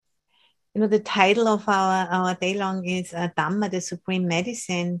The title of our day long is Dhamma, the Supreme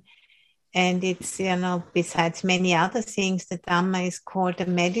Medicine. And it's, besides many other things, the Dhamma is called a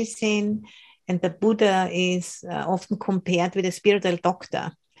medicine. And the Buddha is often compared with a spiritual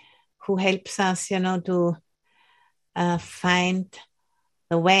doctor who helps us, to find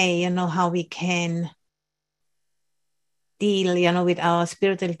the way, how we can deal, with our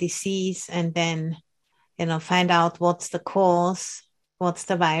spiritual disease and then, find out what's the cause, what's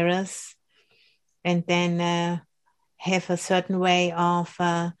the virus, and then have a certain way of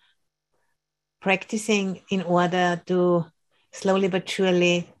practicing in order to slowly but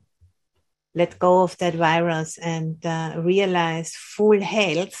surely let go of that virus and realize full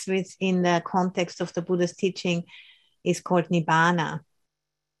health within the context of the Buddha's teaching is called Nibbana.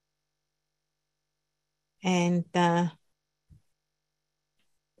 And, the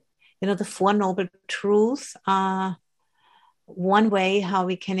Four Noble Truths are one way how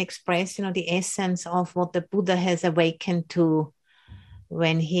we can express, the essence of what the Buddha has awakened to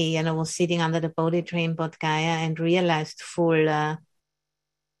when he, was sitting under the Bodhi tree in Bodh Gaya and realized full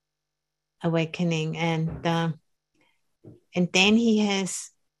awakening. And then he has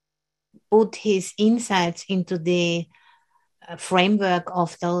put his insights into the framework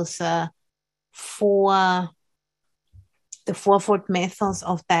of those the fourfold methods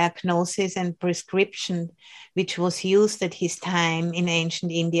of diagnosis and prescription, which was used at his time in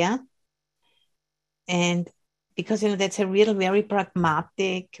ancient India. And because, that's a real, very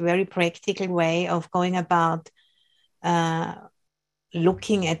pragmatic, very practical way of going about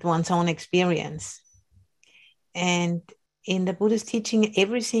looking at one's own experience. And in the Buddhist teaching,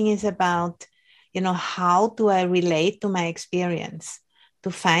 everything is about, how do I relate to my experience? To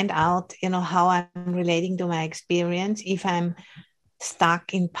find out, how I'm relating to my experience, if I'm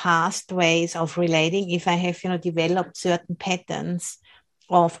stuck in past ways of relating, if I have, developed certain patterns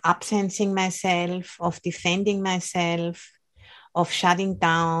of absencing myself, of defending myself, of shutting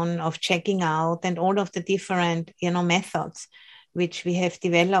down, of checking out, and all of the different, methods which we have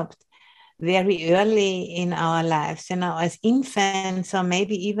developed very early in our lives, as infants or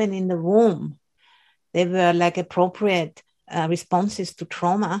maybe even in the womb. They were like appropriate responses to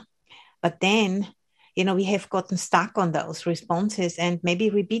trauma. But then, we have gotten stuck on those responses and maybe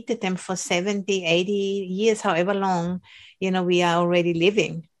repeated them for 70, 80 years, however long, we are already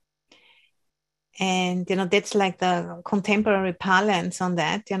living. And, that's like the contemporary parlance on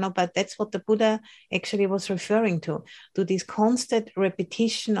that, but that's what the Buddha actually was referring to this constant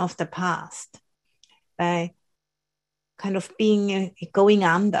repetition of the past by kind of being, going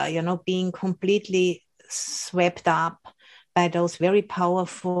under, being completely swept up by those very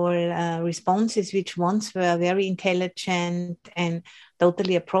powerful responses, which once were very intelligent and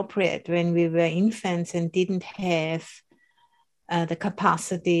totally appropriate when we were infants and didn't have the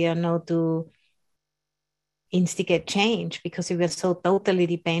capacity, to instigate change because we were so totally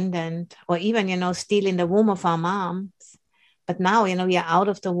dependent, or even, still in the womb of our moms. But now, we are out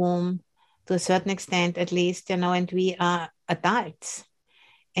of the womb to a certain extent, at least, and we are adults,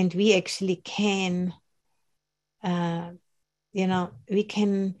 and we actually can, we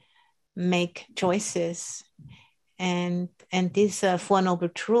can make choices. And these Four Noble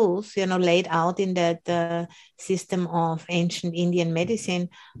Truths, laid out in that system of ancient Indian medicine,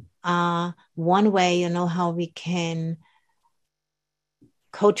 are one way, how we can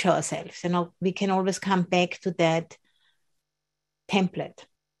coach ourselves. We can always come back to that template.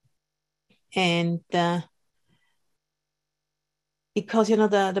 And because,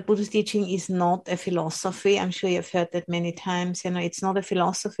 the Buddhist teaching is not a philosophy. I'm sure you've heard that many times. It's not a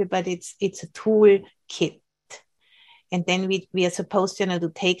philosophy, but it's a tool kit. And then we are supposed,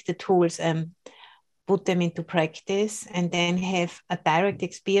 to take the tools and put them into practice and then have a direct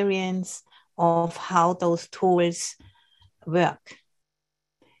experience of how those tools work.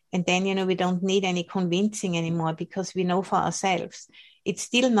 And then, we don't need any convincing anymore because we know for ourselves. It's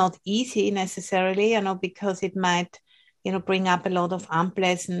still not easy necessarily, because it might, bring up a lot of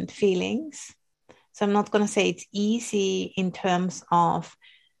unpleasant feelings. So I'm not going to say it's easy in terms of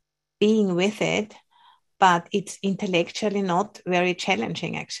being with it, but it's intellectually not very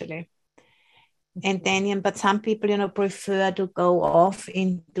challenging, actually. And then, but some people, prefer to go off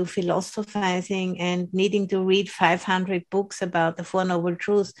into philosophizing and needing to read 500 books about the Four Noble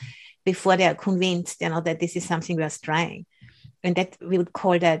Truths before they are convinced, that this is something worth trying. And that we would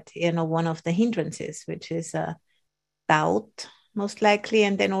call that, one of the hindrances, which is doubt, most likely,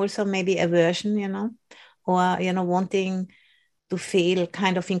 and then also maybe aversion, or, wanting to feel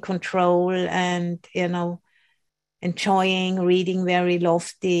kind of in control and, enjoying reading very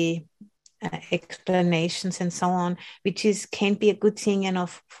lofty explanations and so on, which can be a good thing,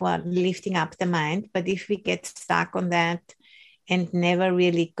 for lifting up the mind. But if we get stuck on that and never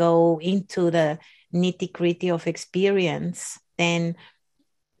really go into the nitty-gritty of experience, then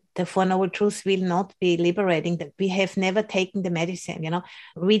the Four Noble Truths will not be liberating. That we have never taken the medicine.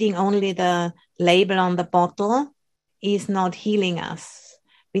 Reading only the label on the bottle is not healing us.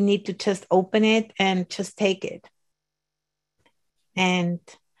 We need to just open it and just take it. And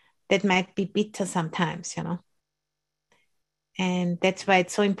that might be bitter sometimes, And that's why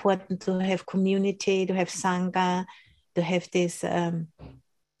it's so important to have community, to have Sangha, to have these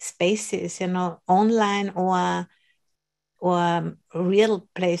spaces, online or real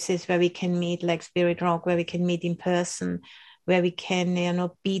places where we can meet, like Spirit Rock, where we can meet in person, where we can,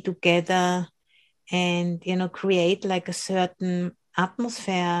 be together and, create like a certain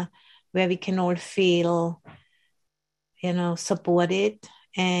atmosphere where we can all feel, supported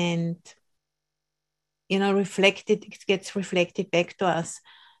and, reflected. It gets reflected back to us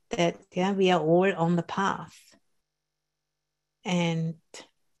that, we are all on the path. And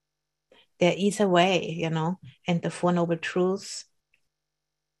there is a way, and the Four Noble Truths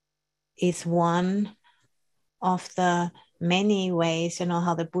is one of the many ways,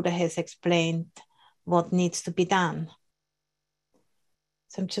 how the Buddha has explained what needs to be done.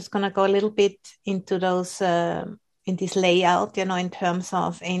 So I'm just going to go a little bit into those, in this layout, in terms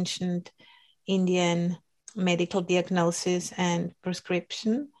of ancient Indian medical diagnosis and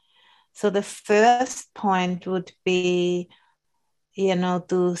prescription. So the first point would be,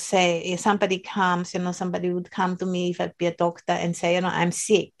 to say, if somebody comes, somebody would come to me if I'd be a doctor and say, I'm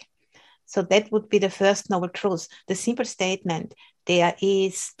sick. So that would be the first noble truth. The simple statement, there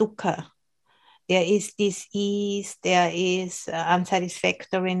is dukkha, there is disease, there is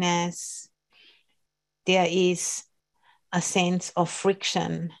unsatisfactoriness, there is a sense of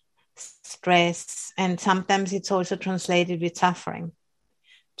friction, stress, and sometimes it's also translated with suffering.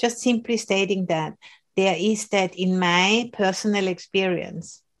 Just simply stating that there is that in my personal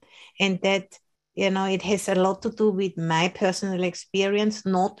experience, and that, it has a lot to do with my personal experience,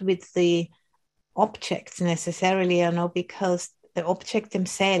 not with the objects necessarily, because the objects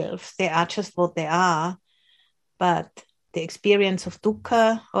themselves, they are just what they are. But the experience of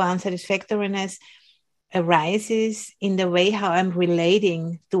dukkha or unsatisfactoriness arises in the way how I'm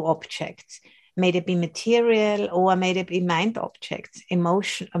relating to objects. May they be material or may they be mind objects,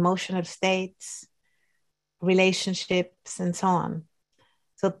 emotional states, relationships, and so on.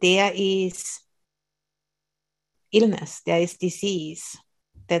 So there is illness, there is disease.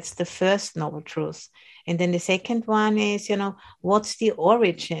 That's the first noble truth. And then the second one is, what's the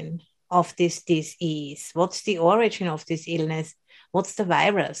origin of this disease? What's the origin of this illness? What's the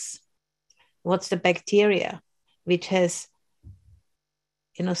virus? What's the bacteria which has,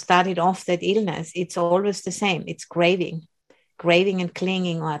 started off that illness? It's always the same. It's craving and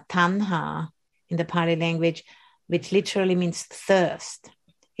clinging, or tanha in the Pali language, which literally means thirst.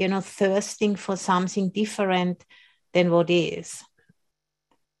 Thirsting for something different than what is.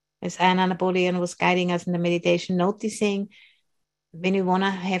 As Ayya Napoleon was guiding us in the meditation, noticing when you want to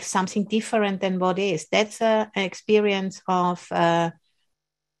have something different than what is. That's an experience of the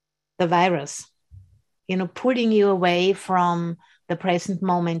virus, pulling you away from the present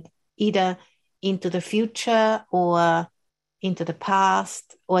moment, either into the future or into the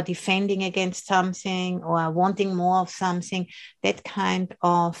past, or defending against something or wanting more of something. That kind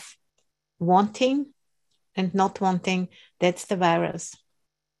of wanting and not wanting, that's the virus.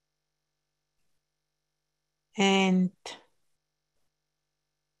 And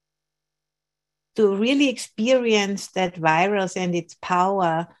to really experience that virus and its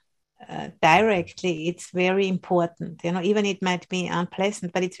power directly, it's very important. Even it might be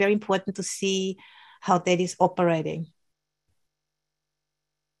unpleasant, but it's very important to see how that is operating.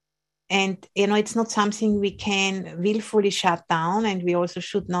 And, it's not something we can willfully shut down, and we also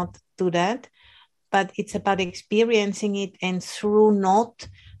should not do that. But it's about experiencing it, and through not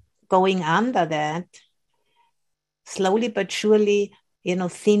going under that, slowly but surely,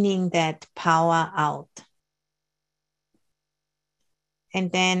 thinning that power out.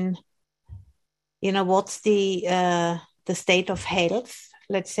 And then, what's the state of health?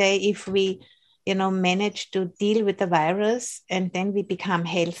 Let's say if we, manage to deal with the virus and then we become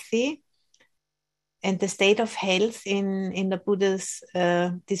healthy. And the state of health in the Buddha's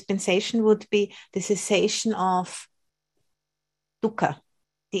dispensation would be the cessation of dukkha,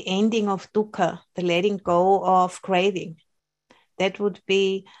 the ending of dukkha, the letting go of craving. That would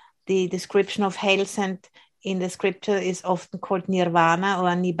be the description of health, and in the scripture is often called nirvana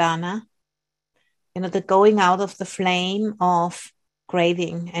or nibbana. The going out of the flame of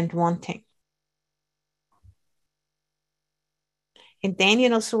craving and wanting. And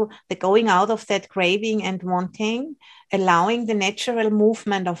then, so the going out of that craving and wanting, allowing the natural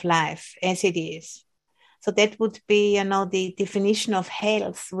movement of life as it is. So that would be, the definition of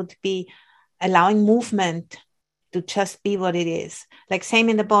health would be allowing movement to just be what it is. Like same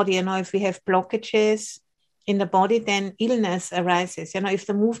in the body, if we have blockages in the body, then illness arises. If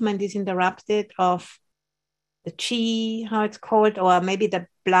the movement is interrupted of the chi, how it's called, or maybe the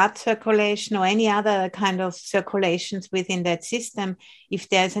blood circulation or any other kind of circulations within that system, if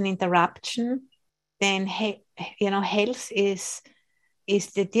there's an interruption, then health is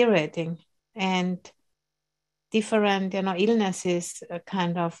deteriorating, and different illnesses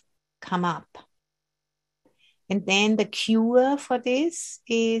kind of come up. And then the cure for this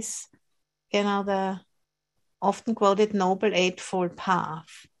is the often quoted Noble Eightfold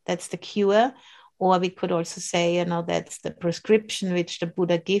Path. That's the cure. Or we could also say, that's the prescription which the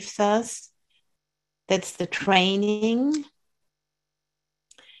Buddha gives us. That's the training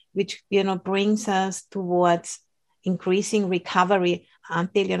which, brings us towards increasing recovery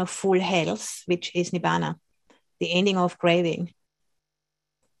until, full health, which is Nibbana, the ending of craving.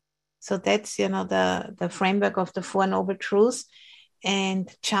 So that's, the framework of the Four Noble Truths.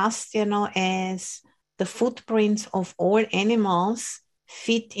 And just, as the footprints of all animals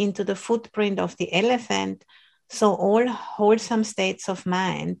fit into the footprint of the elephant, so all wholesome states of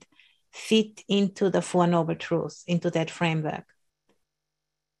mind fit into the Four Noble Truths, into that framework.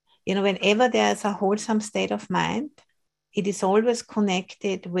 Whenever there's a wholesome state of mind, it is always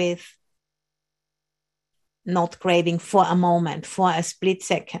connected with not craving for a moment, for a split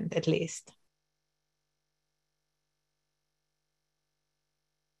second at least.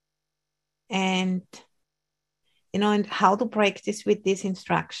 And and how to practice with this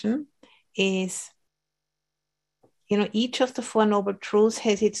instruction is, each of the Four Noble Truths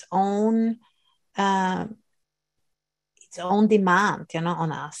has its own demand,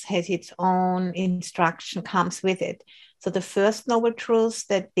 on us, has its own instruction, comes with it. So the first Noble Truth,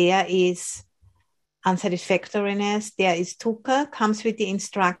 that there is unsatisfactoriness, there is dukkha, comes with the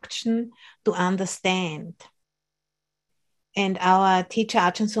instruction to understand. And our teacher,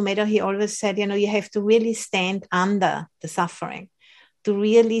 Ajahn Sumedho, he always said, you have to really stand under the suffering, to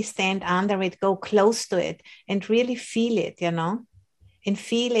really stand under it, go close to it, and really feel it, and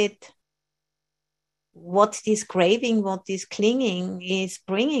feel it, what this craving, what this clinging is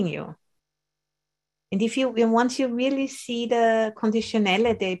bringing you. And once you really see the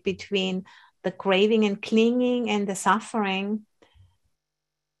conditionality between the craving and clinging and the suffering,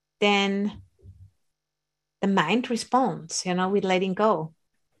 then the mind responds, with letting go.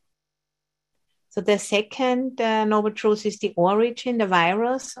 So the second Noble Truth is the origin, the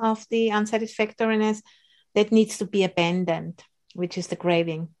virus of the unsatisfactoriness that needs to be abandoned, which is the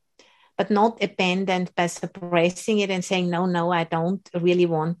craving. But not abandoned by suppressing it and saying, no, I don't really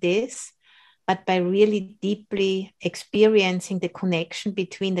want this, but by really deeply experiencing the connection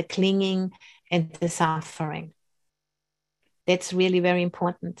between the clinging and the suffering. That's really very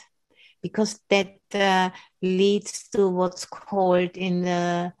important, because that leads to what's called in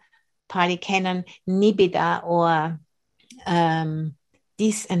the Pali Canon nibbida, or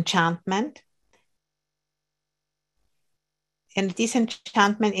disenchantment. And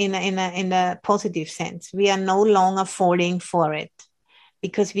disenchantment in a positive sense. We are no longer falling for it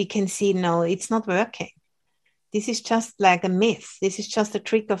because we can see, no, it's not working. This is just like a myth. This is just a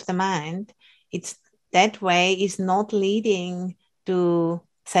trick of the mind. It's that way is not leading to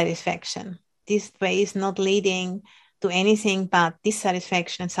satisfaction. This way is not leading to anything but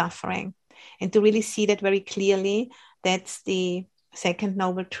dissatisfaction and suffering. And to really see that very clearly, that's the second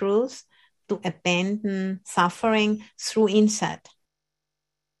Noble Truth, to abandon suffering through insight.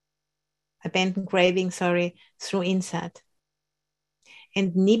 Abandon craving, through insight.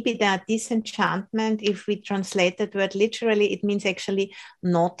 And nibbida, disenchantment, if we translate that word literally, it means actually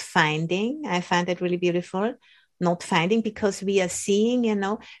not finding. I find that really beautiful. Not finding, because we are seeing,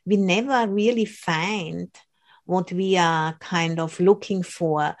 we never really find what we are kind of looking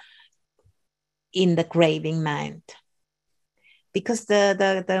for in the craving mind. Because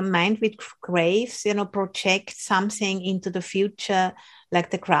the mind which craves, projects something into the future, like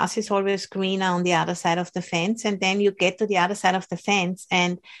the grass is always greener on the other side of the fence, and then you get to the other side of the fence,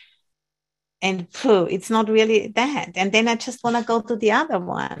 and it's not really that. And then I just want to go to the other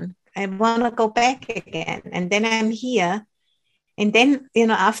one. I want to go back again, and then I'm here. And then,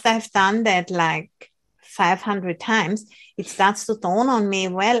 after I've done that like 500 times, it starts to dawn on me,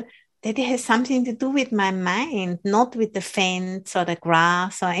 well, that it has something to do with my mind, not with the fence or the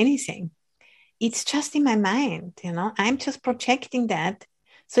grass or anything. It's just in my mind, I'm just projecting that.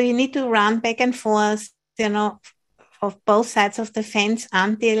 So you need to run back and forth, of both sides of the fence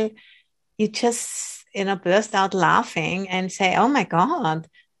until you just, burst out laughing and say, oh my God,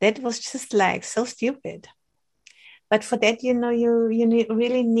 that was just like so stupid. But for that,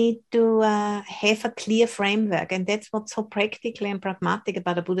 really need to have a clear framework. And that's what's so practical and pragmatic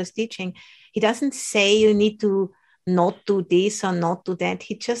about the Buddha's teaching. He doesn't say you need to not do this or not do that.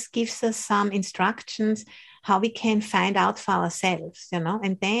 He just gives us some instructions how we can find out for ourselves,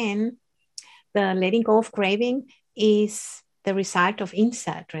 and then the letting go of craving is the result of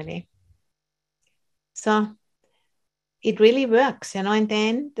insight, really. So it really works, and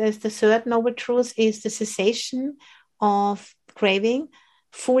then there's the third noble truth is the cessation of craving,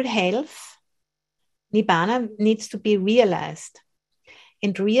 full health. Nibbana needs to be realized.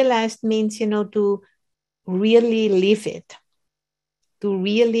 And realized means, to really live it, to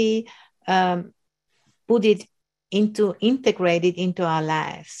really integrate it into our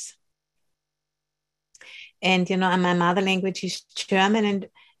lives. And, my mother language is German, and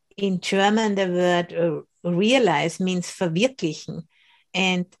in German, the word realize means verwirklichen.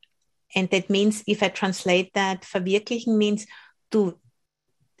 And that means, if I translate that, verwirklichen means to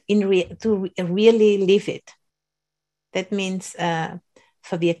really live it. That means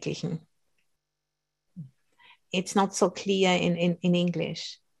verwirklichen. It's not so clear in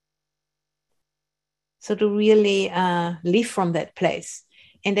English. So to really live from that place.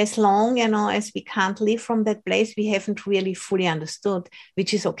 And as long, as we can't live from that place, we haven't really fully understood,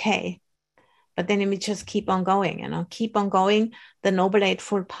 which is okay. But then we just keep on going, keep on going the Noble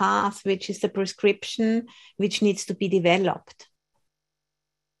Eightfold Path, which is the prescription which needs to be developed.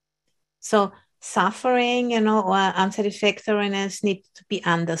 So suffering, or unsatisfactoriness needs to be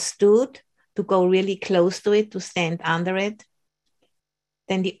understood, to go really close to it, to stand under it.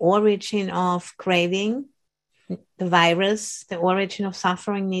 Then the origin of craving, the virus, the origin of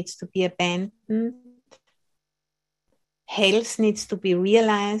suffering needs to be abandoned. Health needs to be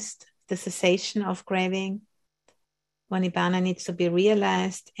realized, the cessation of craving. Nibbana needs to be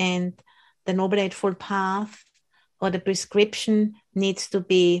realized, and the Noble Eightfold Path or the prescription needs to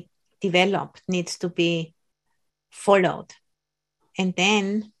be developed, needs to be followed. And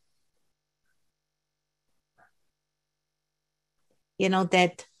then,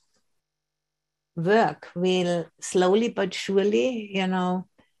 that work will slowly but surely,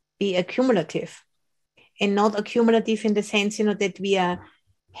 be accumulative. And not accumulative in the sense, that we are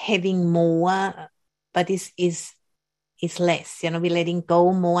having more, but is less. We're letting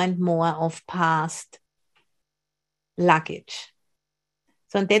go more and more of past luggage.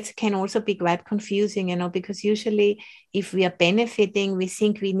 So and that can also be quite confusing, because usually if we are benefiting, we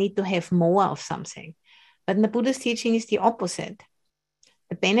think we need to have more of something. But in the Buddha's teaching is the opposite.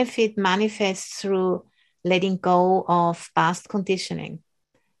 The benefit manifests through letting go of past conditioning.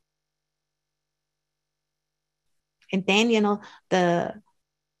 And then, the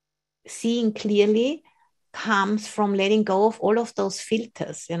seeing clearly comes from letting go of all of those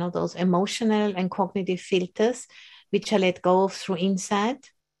filters, those emotional and cognitive filters, which are let go of through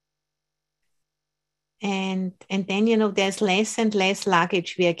insight. And then, there's less and less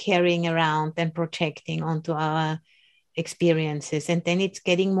luggage we are carrying around and projecting onto our experiences. And then it's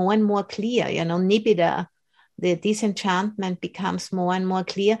getting more and more clear, nibbida, the disenchantment becomes more and more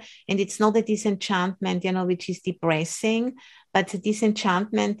clear. And it's not a disenchantment, which is depressing, but a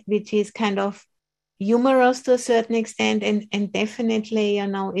disenchantment which is kind of humorous to a certain extent. And definitely,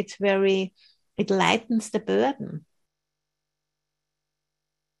 it lightens the burden.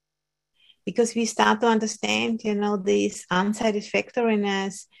 Because we start to understand, this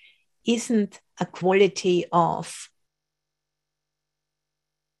unsatisfactoriness isn't a quality of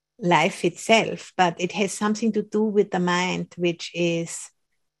life itself, but it has something to do with the mind, which is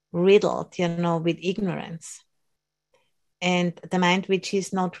riddled, with ignorance. And the mind which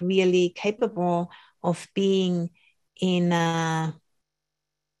is not really capable of being in a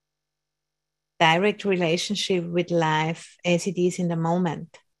direct relationship with life as it is in the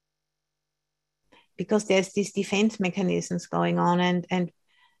moment. Because there's these defense mechanisms going on, and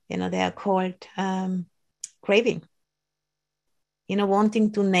they are called craving.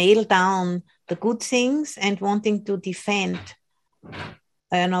 Wanting to nail down the good things and wanting to defend,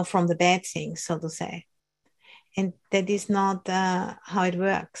 from the bad things, so to say. And that is not how it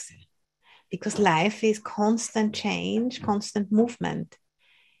works. Because life is constant change, constant movement.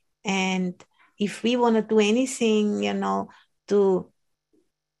 And if we want to do anything, to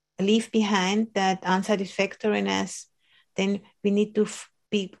leave behind that unsatisfactoriness, then we need to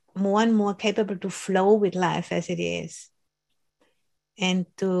be more and more capable to flow with life as it is and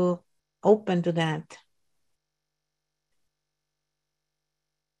to open to that.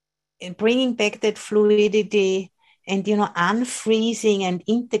 And bringing back that fluidity and unfreezing and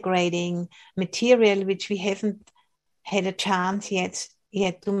integrating material which we haven't had a chance yet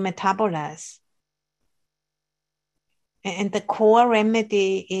to metabolize. And the core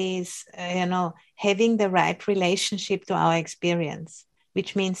remedy is, having the right relationship to our experience,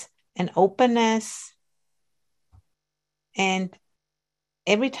 which means an openness. And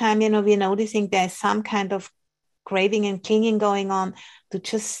every time, we're noticing there's some kind of craving and clinging going on, to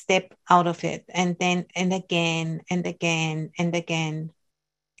just step out of it, and then, and again, and again, and again.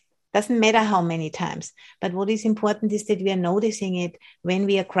 Doesn't matter how many times, but what is important is that we are noticing it when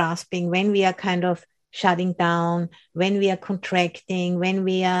we are grasping, when we are kind of shutting down, when we are contracting, when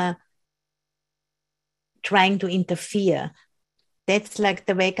we are trying to interfere. That's like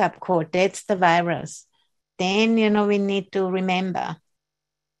the wake-up call. That's the virus. Then, we need to remember.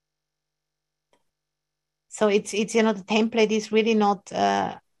 So it's the template is really not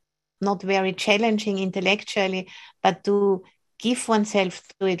very challenging intellectually, but to give oneself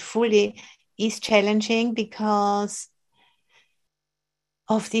to it fully is challenging because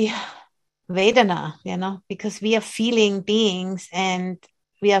of the Vedana, because we are feeling beings, and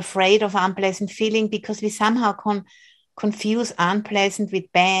we are afraid of unpleasant feeling because we somehow confuse unpleasant with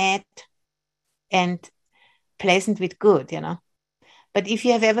bad and pleasant with good, But if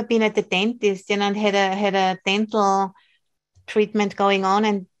you have ever been at the dentist, and had a dental treatment going on,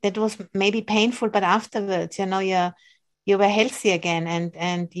 and that was maybe painful, but afterwards, you were healthy again,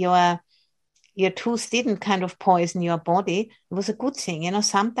 and your tooth didn't kind of poison your body. It was a good thing.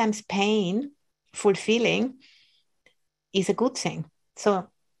 Sometimes pain, fulfilling, is a good thing. So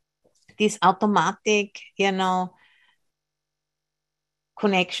this automatic,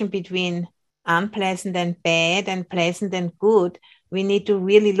 connection between unpleasant and bad and pleasant and good, we need to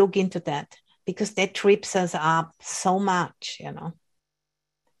really look into that, because that trips us up so much,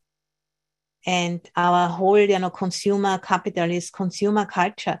 And our whole, consumer capitalist, consumer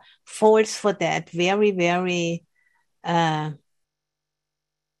culture falls for that very, very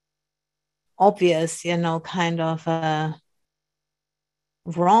obvious, kind of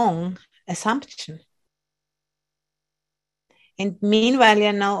wrong assumption. And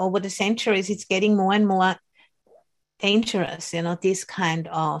meanwhile, over the centuries, it's getting more and more dangerous, this kind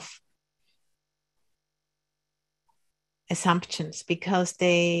of assumptions, because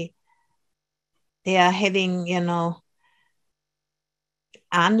they are having,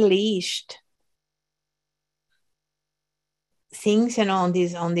 unleashed things, on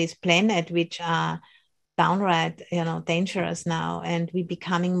this planet, which are downright, dangerous now, and we're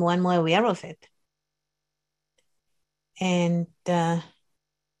becoming more and more aware of it. And so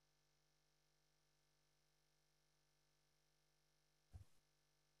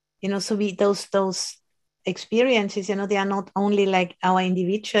those experiences, they are not only like our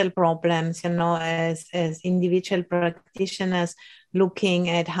individual problems, as individual practitioners looking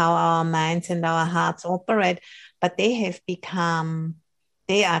at how our minds and our hearts operate, but they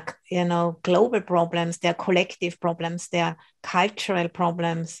are, global problems, they are collective problems, they are cultural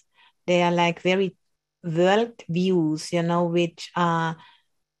problems, they are like very world views, which are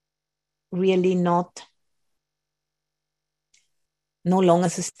really no longer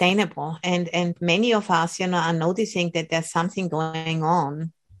sustainable. And many of us, are noticing that there's something going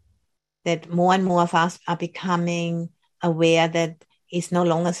on, that more and more of us are becoming aware that is no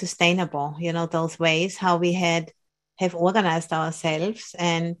longer sustainable. Those ways how we have organized ourselves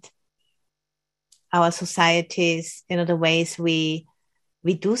and our societies, the ways we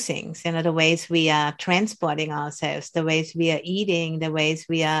do things, the ways we are transporting ourselves, the ways we are eating, the ways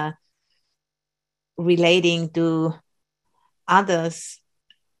we are relating to others,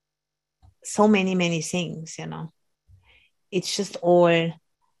 so many things, It's just all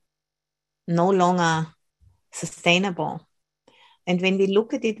no longer sustainable. And when we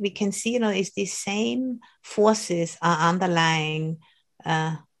look at it, we can see, it's these same forces are underlying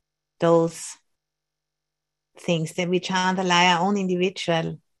those things which underlie our own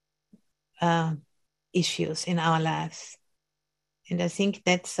individual issues in our lives. And I think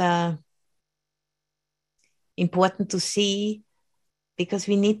that's important to see, because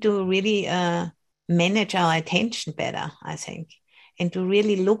we need to really manage our attention better, I think, and to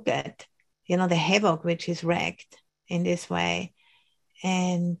really look at, the havoc which is wreaked in this way,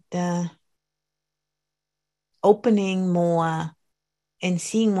 and opening more and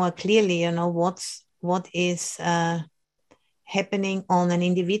seeing more clearly, what is happening on an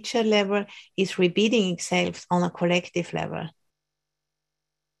individual level is repeating itself on a collective level.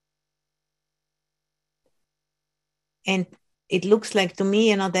 And it looks like to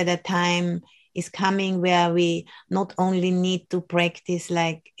me, that a time is coming, where we not only need to practice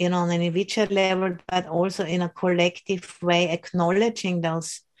like, on an individual level, but also in a collective way, acknowledging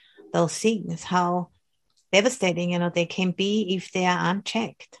those things, how devastating, they can be if they are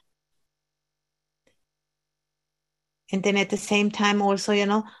unchecked. And then at the same time also,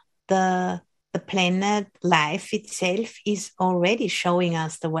 the planet life itself is already showing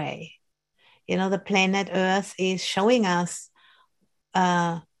us the way. The planet Earth is showing us,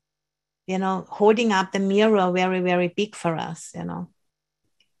 holding up the mirror very, very big for us,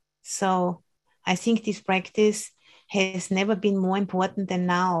 So I think this practice has never been more important than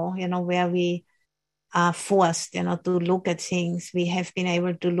now, where we are forced, to look at things. We have been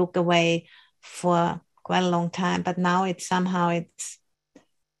able to look away for quite a long time, but now it's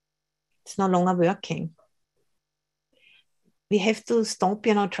no longer working. We have to stop,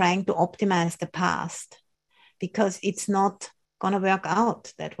 trying to optimize the past, because it's not going to work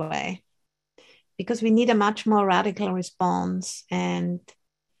out that way. Because we need a much more radical response, and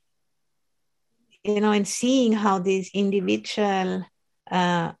in seeing how this individual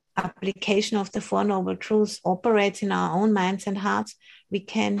application of the Four Noble Truths operates in our own minds and hearts, we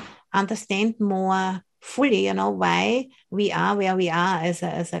can understand more fully, why we are where we are as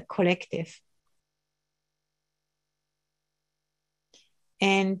a collective.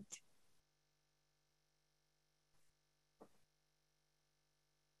 And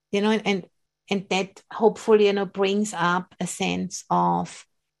and that hopefully, brings up a sense of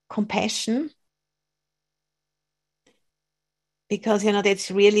compassion, because,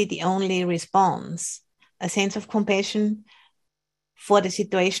 that's really the only response, a sense of compassion for the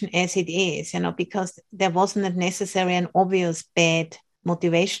situation as it is, because there wasn't necessarily an obvious bad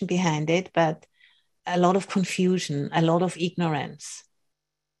motivation behind it, but a lot of confusion, a lot of ignorance,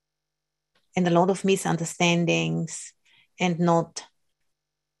 and a lot of misunderstandings, and not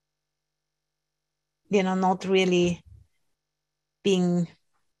really being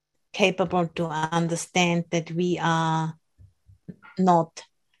capable to understand that we are not,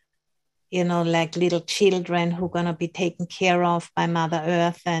 like little children who are going to be taken care of by Mother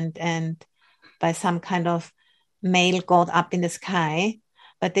Earth and by some kind of male god up in the sky,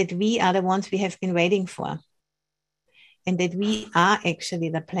 but that we are the ones we have been waiting for, and that we are actually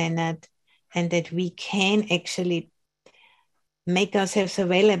the planet, and that we can actually make ourselves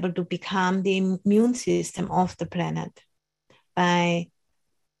available to become the immune system of the planet by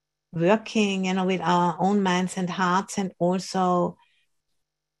working, with our own minds and hearts, and also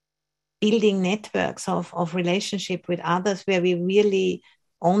building networks of relationship with others, where we really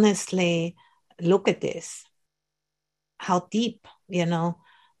honestly look at this, how deep, the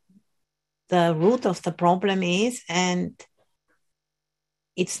root of the problem is. And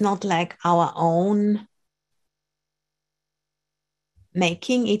it's not like our own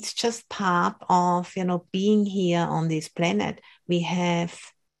making, it's just part of, being here on this planet. We have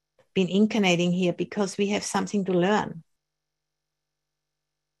been incarnating here because we have something to learn.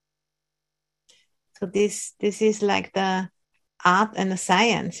 So this is like the art and the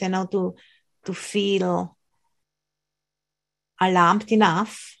science, to feel alarmed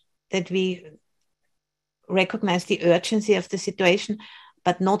enough that we recognize the urgency of the situation,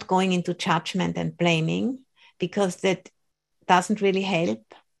 but not going into judgment and blaming, because that doesn't really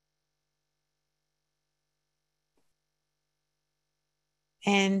help.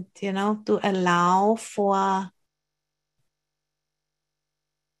 And, to allow for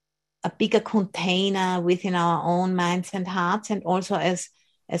a bigger container within our own minds and hearts, and also as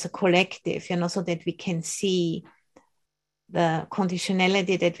a collective, so that we can see the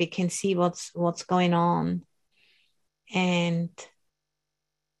conditionality, that we can see what's going on, and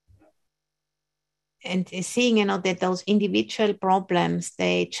seeing, that those individual problems,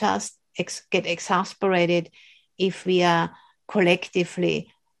 they just get exasperated if we are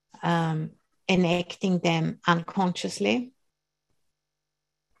collectively enacting them unconsciously.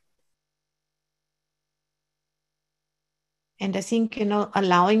 And I think,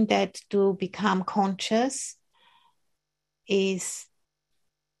 allowing that to become conscious is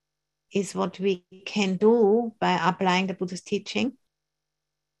what we can do by applying the Buddha's teaching.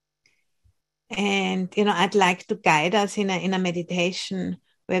 And, I'd like to guide us in a meditation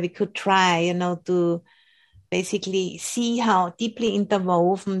where we could try, to basically see how deeply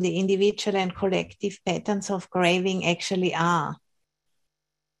interwoven the individual and collective patterns of craving actually are.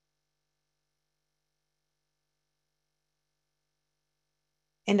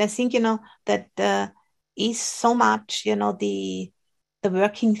 And I think, that is so much, the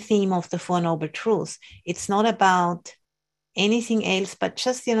working theme of the Four Noble Truths. It's not about anything else, but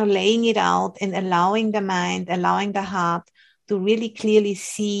just, laying it out and allowing the mind, allowing the heart to really clearly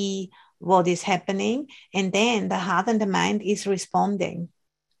see what is happening, and then the heart and the mind is responding.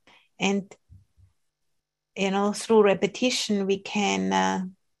 And through repetition we can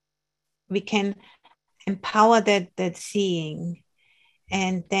empower that seeing,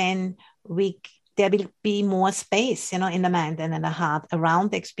 and then there will be more space in the mind and in the heart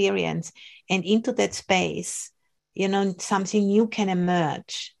around the experience, and into that space something new can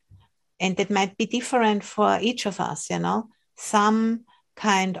emerge. And that might be different for each of us, some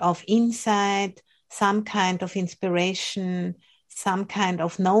kind of insight, some kind of inspiration, some kind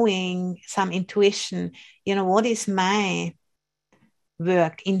of knowing, some intuition. What is my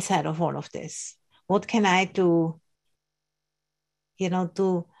work inside of all of this? What can I do,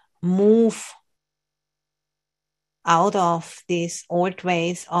 to move out of these old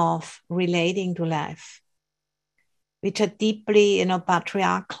ways of relating to life, which are deeply,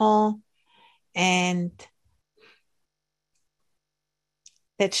 patriarchal. And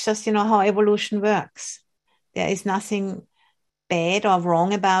that's just, how evolution works. There is nothing bad or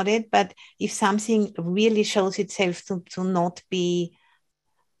wrong about it, but if something really shows itself to not be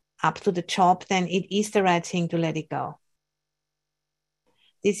up to the job, then it is the right thing to let it go.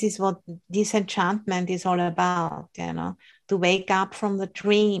 This is what disenchantment is all about, to wake up from the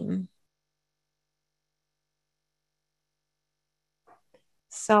dream.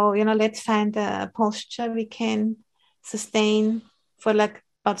 So, let's find a posture we can sustain for like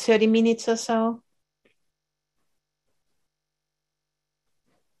about 30 minutes or so.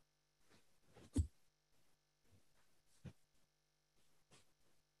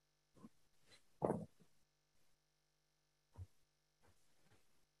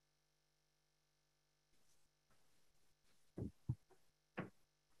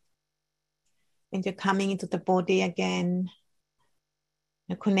 And you're coming into the body again.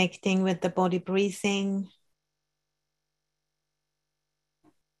 You're connecting with the body breathing.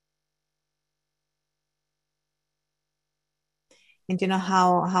 And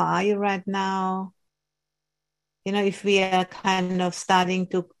how are you right now? If we are kind of starting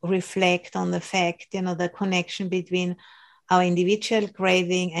to reflect on the fact, the connection between our individual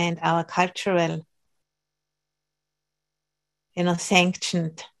craving and our cultural,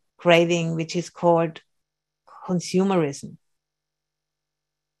 sanctioned craving, which is called consumerism.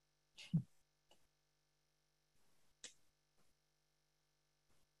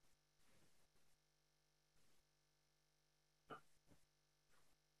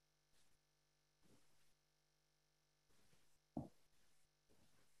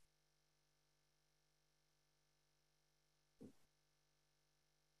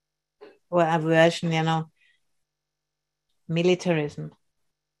 Or aversion, militarism,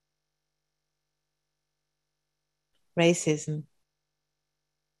 racism.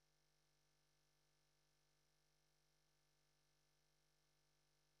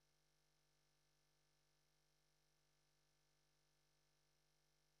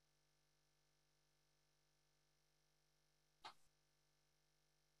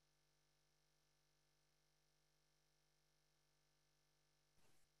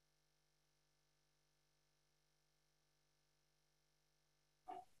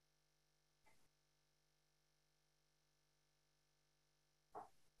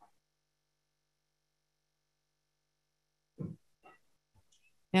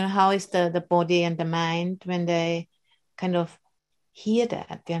 How is the body and the mind when they kind of hear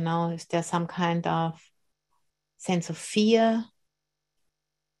that? Is there some kind of sense of fear,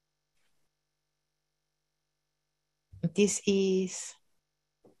 dis-ease?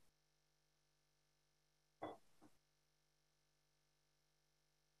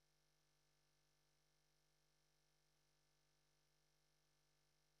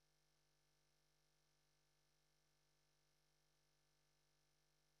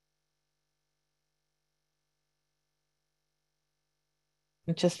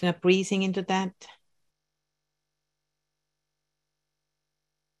 And just breathing into that.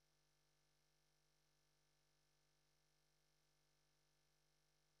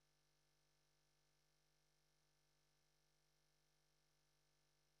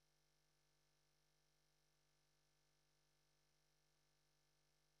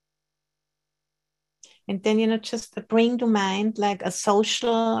 And then, just bring to mind like a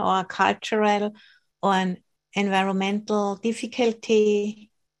social or a cultural or an environmental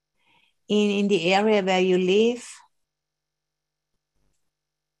difficulty in the area where you live.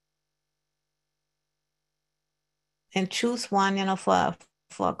 And choose one,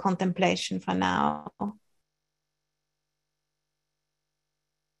 for contemplation for now.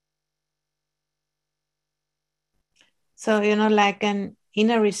 So, like an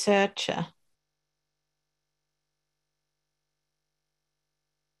inner researcher.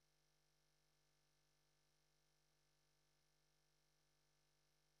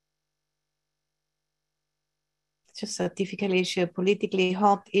 just a difficult issue, a politically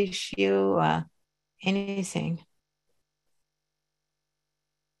hot issue, anything.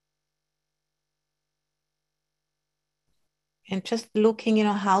 And just looking,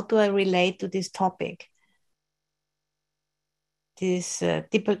 how do I relate to this topic? This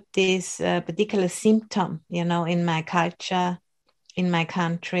particular symptom, in my culture, in my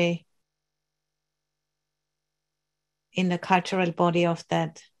country, in the cultural body of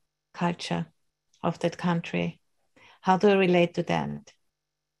that culture, of that country. How do I relate to that?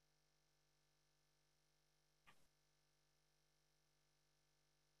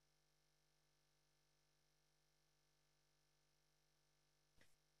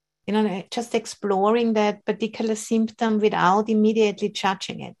 Just exploring that particular symptom without immediately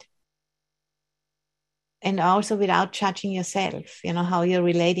judging it. And also without judging yourself, how you're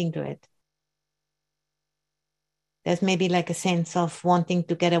relating to it. There's maybe like a sense of wanting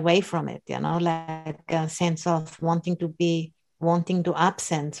to get away from it, like a sense of wanting to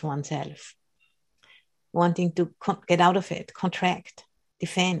absence oneself, wanting to get out of it, contract,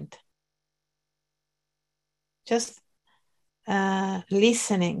 defend. Just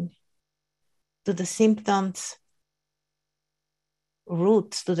listening to the symptoms,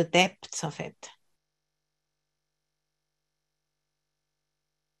 roots, to the depths of it.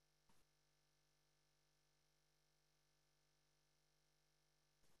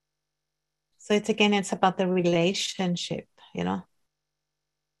 So it's about the relationship,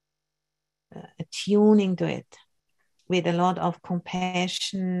 attuning to it with a lot of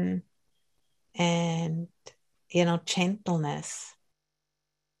compassion and, gentleness.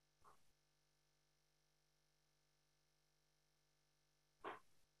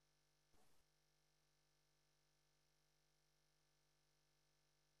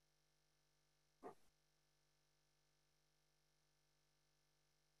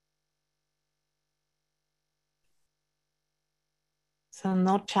 So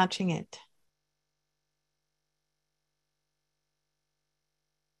not judging it.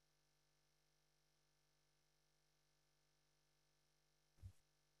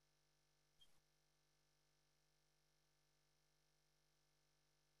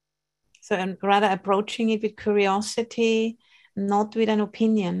 So I'm rather approaching it with curiosity, not with an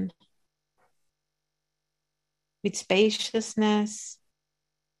opinion, with spaciousness,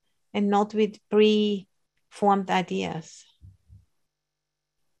 and not with pre-formed ideas.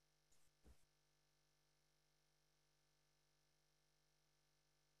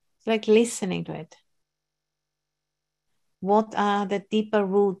 It's like listening to it. What are the deeper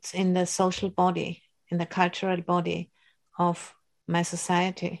roots in the social body, in the cultural body of my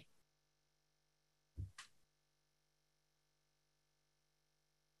society?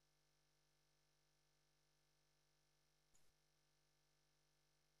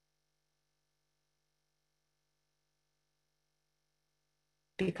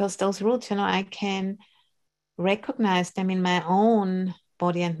 Because those roots, I can recognize them in my own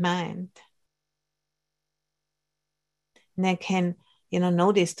body and mind. And I can,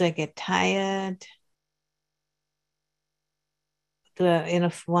 notice, do I get tired? Do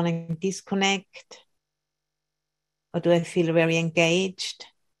I, want to disconnect? Or do I feel very engaged?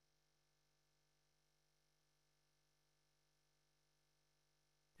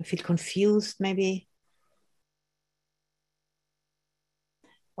 I feel confused maybe.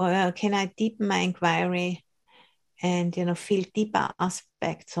 Or can I deepen my inquiry and, feel deeper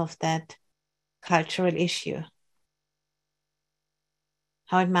aspects of that cultural issue?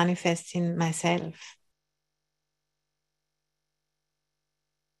 How it manifests in myself.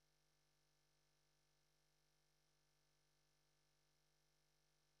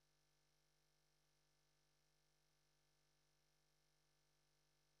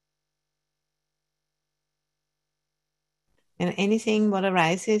 And anything what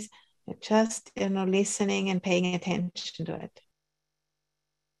arises, just, listening and paying attention to it.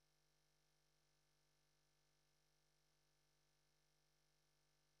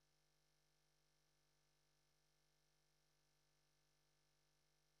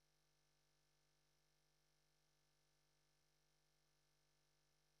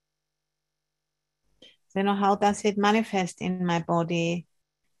 So, how does it manifest in my body,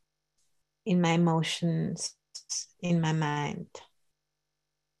 in my emotions, in my mind?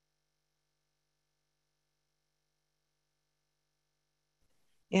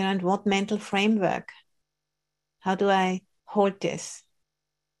 And what mental framework? How do I hold this?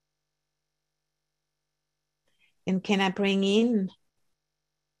 And can I bring in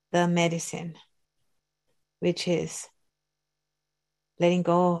the medicine, which is letting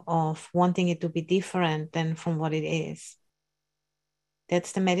go of wanting it to be different than from what it is?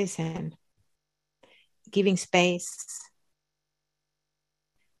 That's the medicine. giving space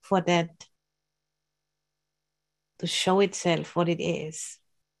for that to show itself what it is.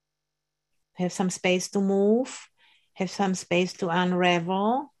 Have some space to move, have some space to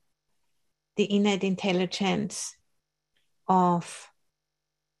unravel the innate intelligence of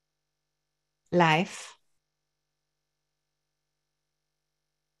life.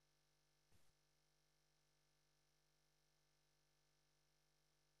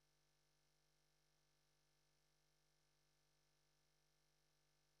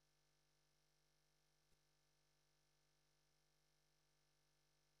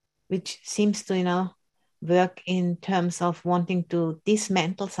 Which seems to, work in terms of wanting to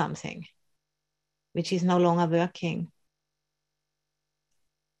dismantle something, which is no longer working.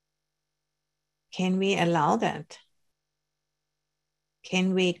 Can we allow that?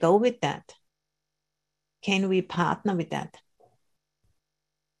 Can we go with that? Can we partner with that?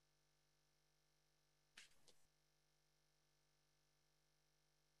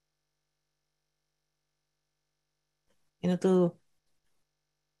 To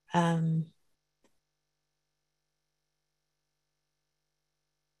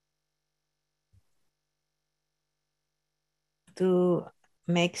to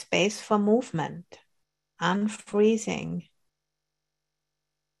make space for movement, unfreezing.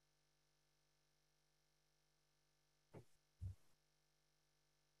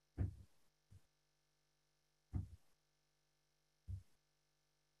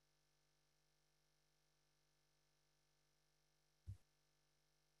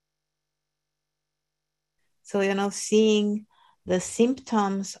 So, seeing the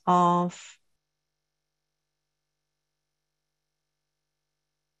symptoms of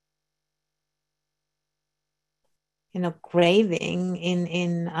craving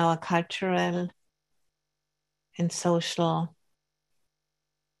in our cultural and social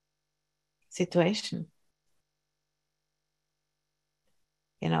situation,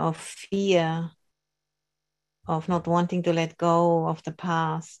 of fear, of not wanting to let go of the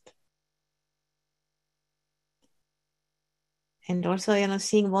past. And also,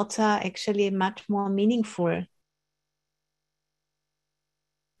 seeing what's actually much more meaningful,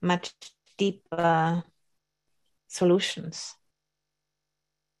 much deeper solutions.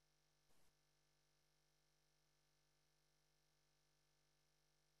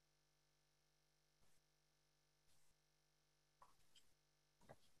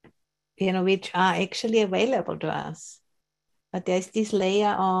 Which are actually available to us. But there's this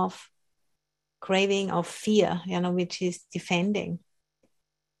layer of craving, of fear, which is defending.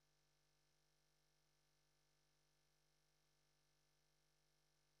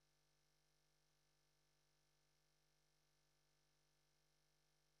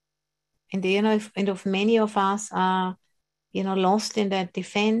 And if many of us are, lost in that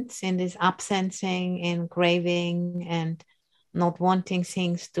defense, in this upsensing and craving and not wanting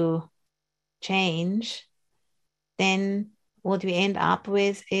things to change, then what we end up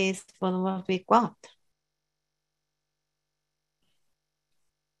with is what we got.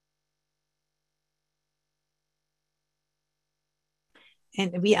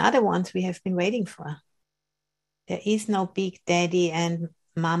 And we are the ones we have been waiting for. There is no big daddy and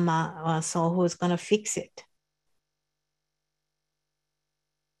mama or so who's going to fix it.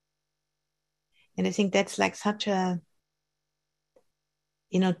 And I think that's like such a,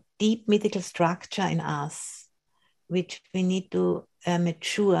 deep mythical structure in us, which we need to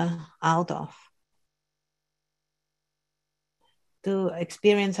mature out of, to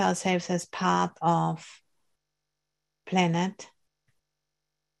experience ourselves as part of planet.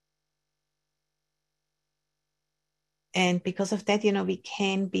 And because of that, we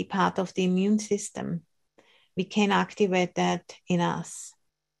can be part of the immune system. We can activate that in us.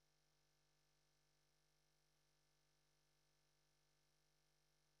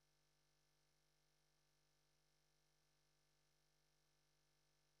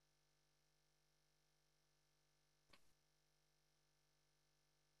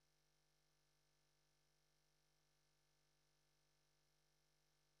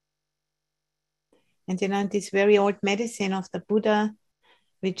 And this very old medicine of the Buddha,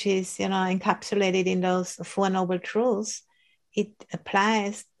 which is encapsulated in those Four Noble Truths, it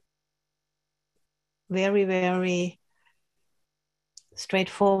applies very, very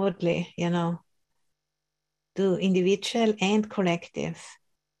straightforwardly, to individual and collective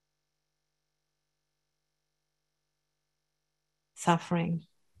suffering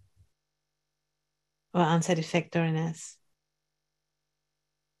or unsatisfactoriness.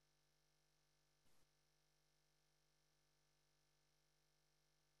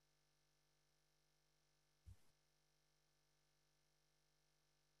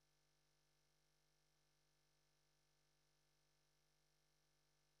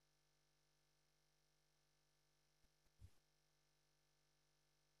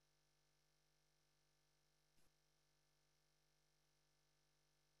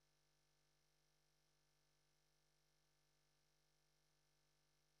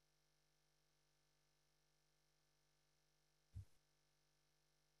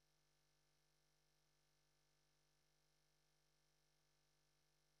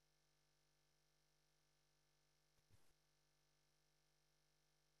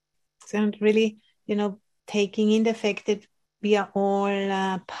 And really, taking in the fact that we are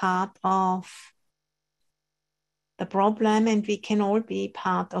all part of the problem and we can all be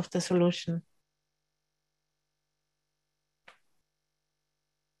part of the solution.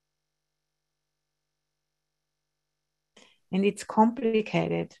 And it's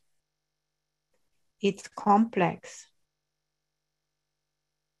complicated. It's complex.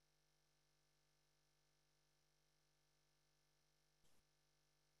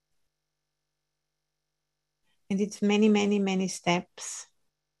 And it's many, many, many steps.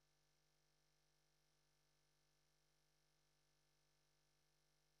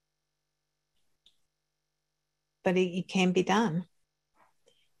 But it can be done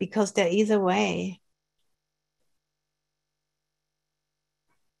because there is a way.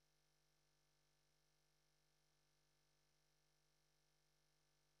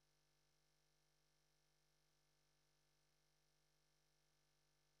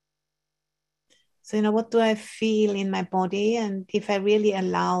 So, what do I feel in my body? And if I really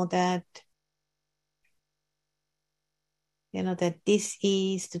allow that, that this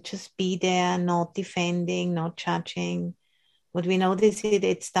is to just be there, not defending, not judging, what we notice is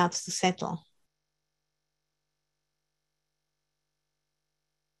it starts to settle.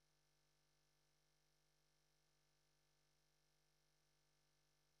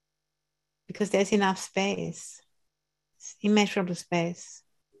 Because there's enough space, immeasurable space.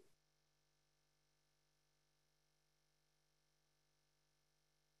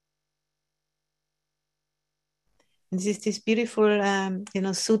 And this is this beautiful,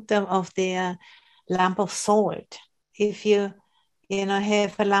 sutta of the lump of salt. If you,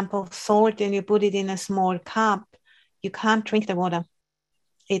 have a lump of salt and you put it in a small cup, you can't drink the water.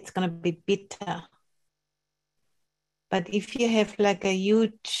 It's going to be bitter. But if you have like a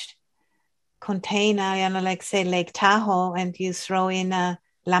huge container, like say Lake Tahoe, and you throw in a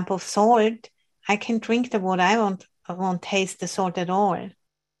lump of salt, I can drink the water. I won't taste the salt at all.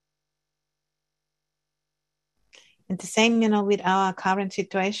 And the same, with our current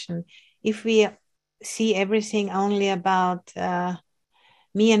situation. If we see everything only about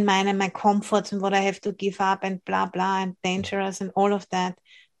me and mine and my comforts and what I have to give up and blah, blah, and dangerous and all of that,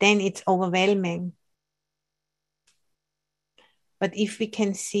 then it's overwhelming. But if we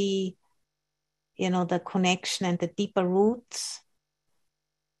can see, the connection and the deeper roots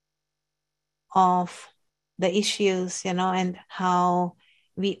of the issues, and how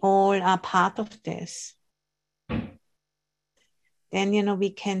we all are part of this, then,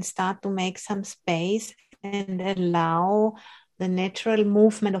 we can start to make some space and allow the natural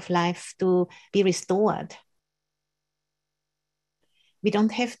movement of life to be restored. We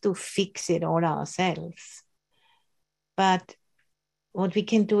don't have to fix it all ourselves. But what we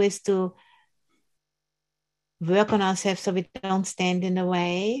can do is to work on ourselves so we don't stand in the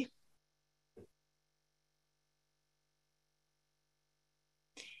way.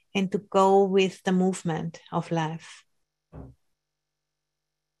 And to go with the movement of life.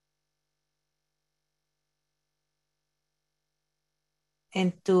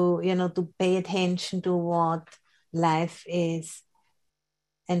 And to pay attention to what life is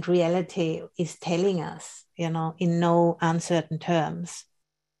and reality is telling us, in no uncertain terms.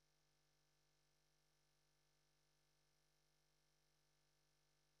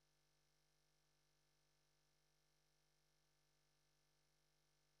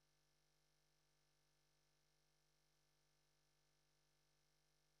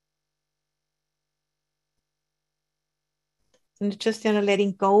 And just,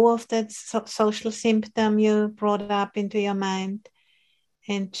 letting go of that social symptom you brought up into your mind.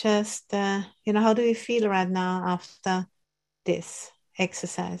 And just, how do you feel right now after this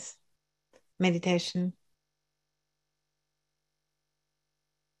exercise, meditation?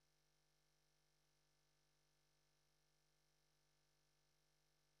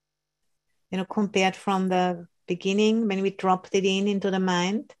 Compared from the beginning when we dropped it into the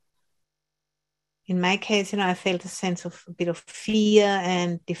mind. In my case, I felt a sense of a bit of fear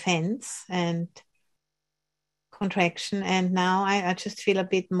and defense and contraction. And now I just feel a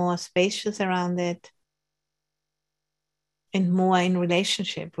bit more spacious around it and more in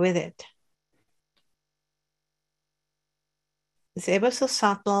relationship with it. It's ever so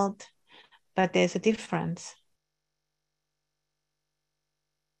subtle, but there's a difference.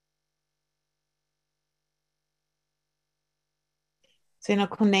 So,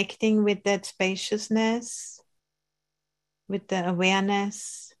 connecting with that spaciousness, with the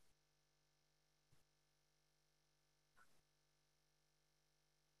awareness,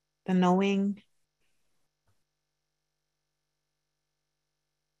 the knowing.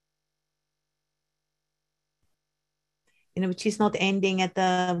 which is not ending at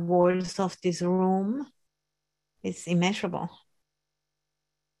the walls of this room. It's immeasurable.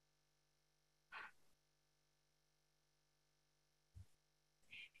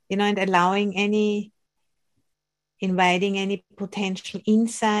 And inviting any potential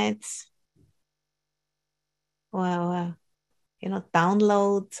insights or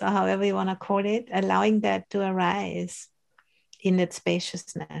downloads, or however you want to call it, allowing that to arise in its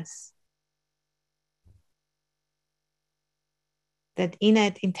spaciousness. That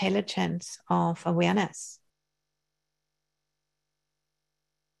innate intelligence of awareness.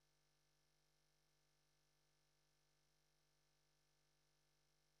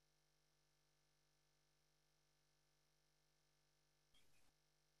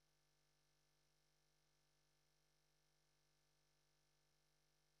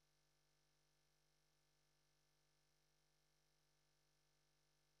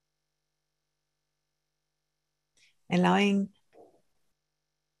 Allowing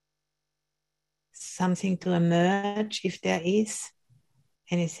something to emerge if there is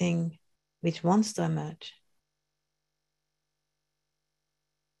anything which wants to emerge.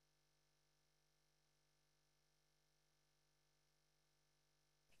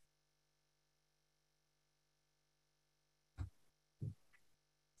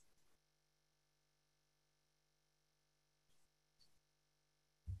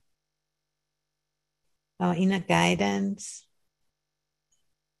 Our inner guidance,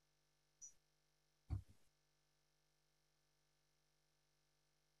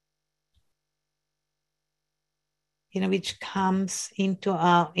 which comes into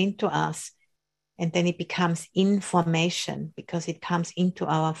us, and then it becomes information because it comes into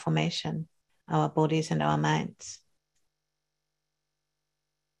our formation, our bodies and our minds.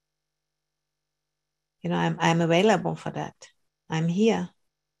 I'm available for that. I'm here.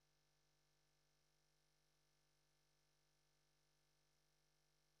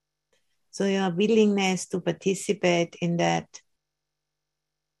 So your willingness to participate in that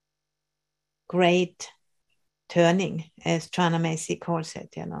great turning, as Joanna Macy calls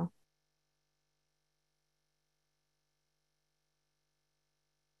it,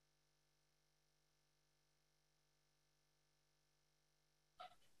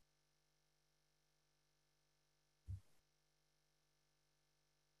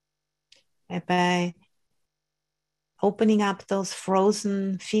 by opening up those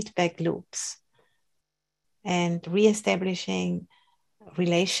frozen feedback loops and reestablishing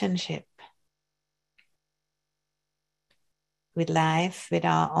relationship with life, with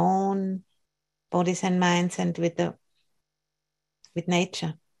our own bodies and minds, and with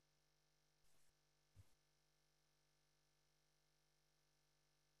nature.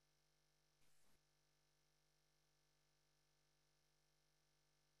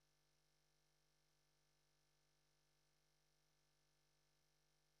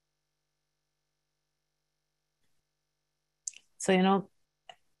 So,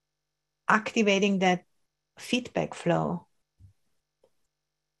 activating that feedback flow,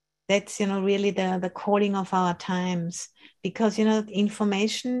 that's, really the calling of our times, because,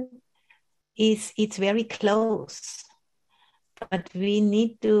 information it's very close, but we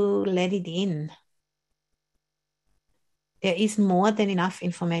need to let it in. There is more than enough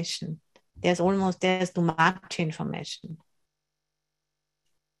information. There's too much information.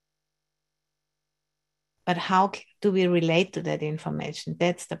 But how do we relate to that information?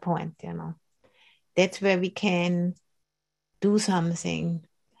 That's the point, That's where we can do something.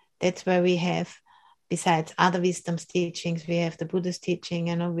 That's where we have, besides other wisdom's teachings, we have the Buddhist teaching,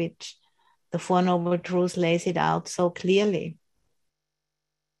 which the Four Noble Truths lays it out so clearly.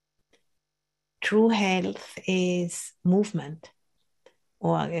 True health is movement,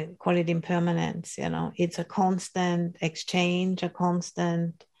 or call it impermanence. It's a constant exchange, a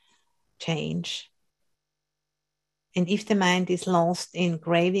constant change. And if the mind is lost in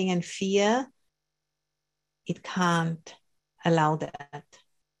craving and fear, it can't allow that.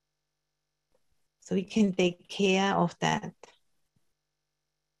 So we can take care of that.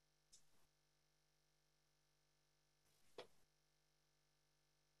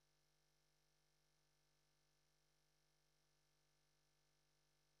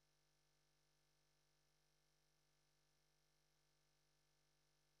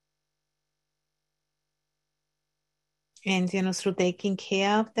 And, through taking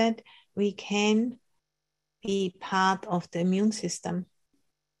care of that, we can be part of the immune system.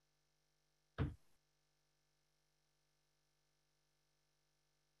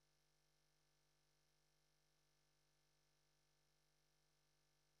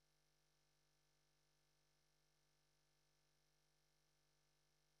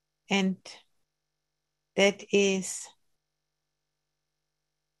 And that is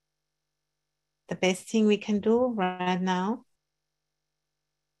best thing we can do right now.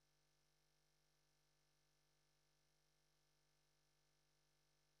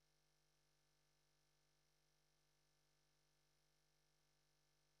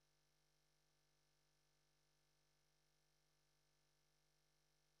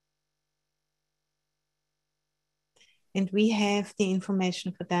 And we have the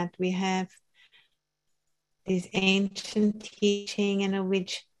information for that. We have this ancient teaching,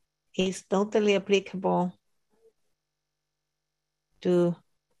 which is totally applicable to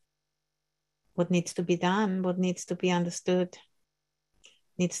what needs to be done, what needs to be understood,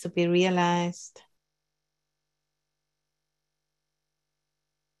 needs to be realized.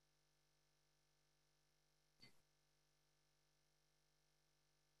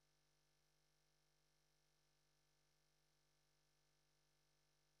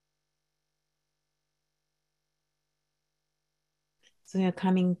 So you're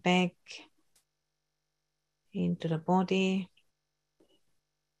coming back into the body.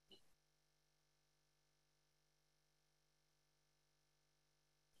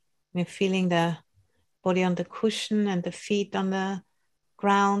 We're feeling the body on the cushion and the feet on the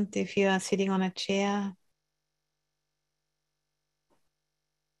ground if you are sitting on a chair.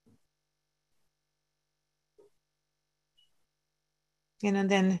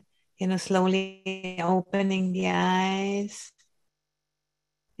 Then, slowly opening the eyes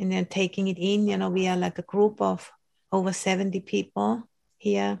and then taking it in. We are like a group of over 70 people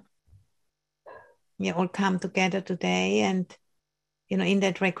here. We all come together today, and, in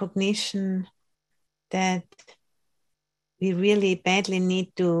that recognition that we really badly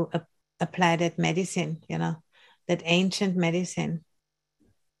need to apply that medicine, that ancient medicine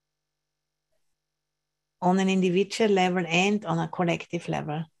on an individual level and on a collective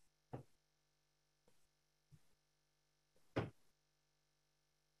level.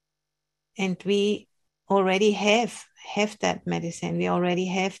 And we already have that medicine. We already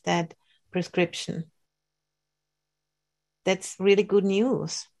have that prescription. That's really good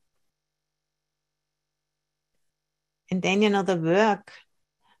news. And then, the work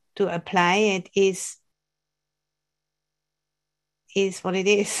to apply it is what it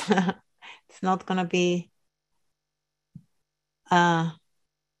is. It's not going to be, how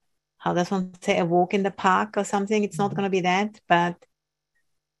does one say, a walk in the park or something. It's not going to be that, but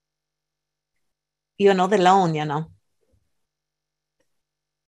you're not alone.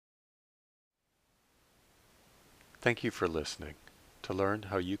 Thank you for listening. To learn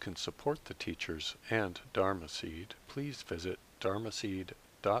how you can support the teachers and Dharma Seed, please visit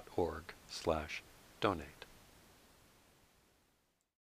dharmaseed.org/donate.